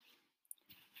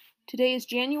Today is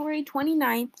January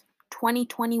 29th,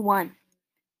 2021.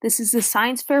 This is the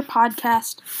Science Fair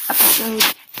Podcast,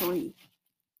 episode 3.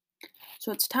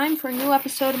 So it's time for a new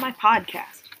episode of my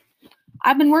podcast.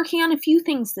 I've been working on a few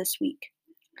things this week.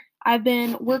 I've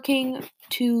been working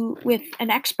with an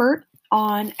expert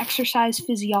on exercise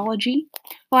physiology.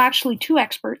 Well, actually, two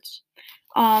experts,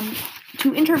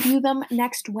 to interview them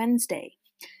next Wednesday.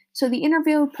 So the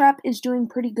interview prep is doing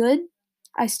pretty good.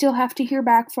 I still have to hear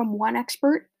back from one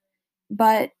expert,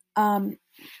 but the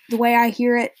way I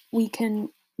hear it, we can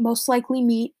most likely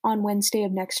meet on Wednesday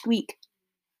of next week.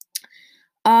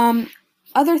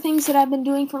 Other things that I've been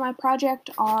doing for my project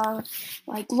are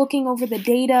like looking over the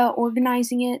data,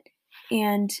 organizing it,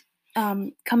 and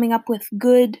coming up with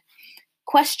good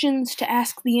questions to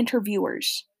ask the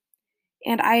interviewers.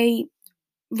 And I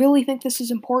really think this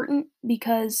is important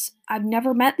because I've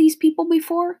never met these people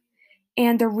before,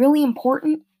 and they're really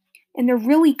important, and they're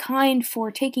really kind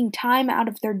for taking time out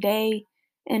of their day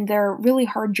and their really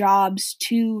hard jobs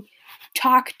to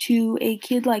talk to a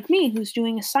kid like me who's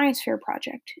doing a science fair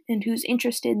project and who's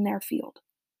interested in their field.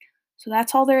 So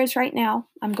that's all there is right now.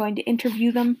 I'm going to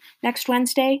interview them next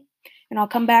Wednesday, and I'll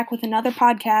come back with another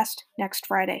podcast next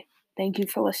Friday. Thank you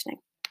for listening.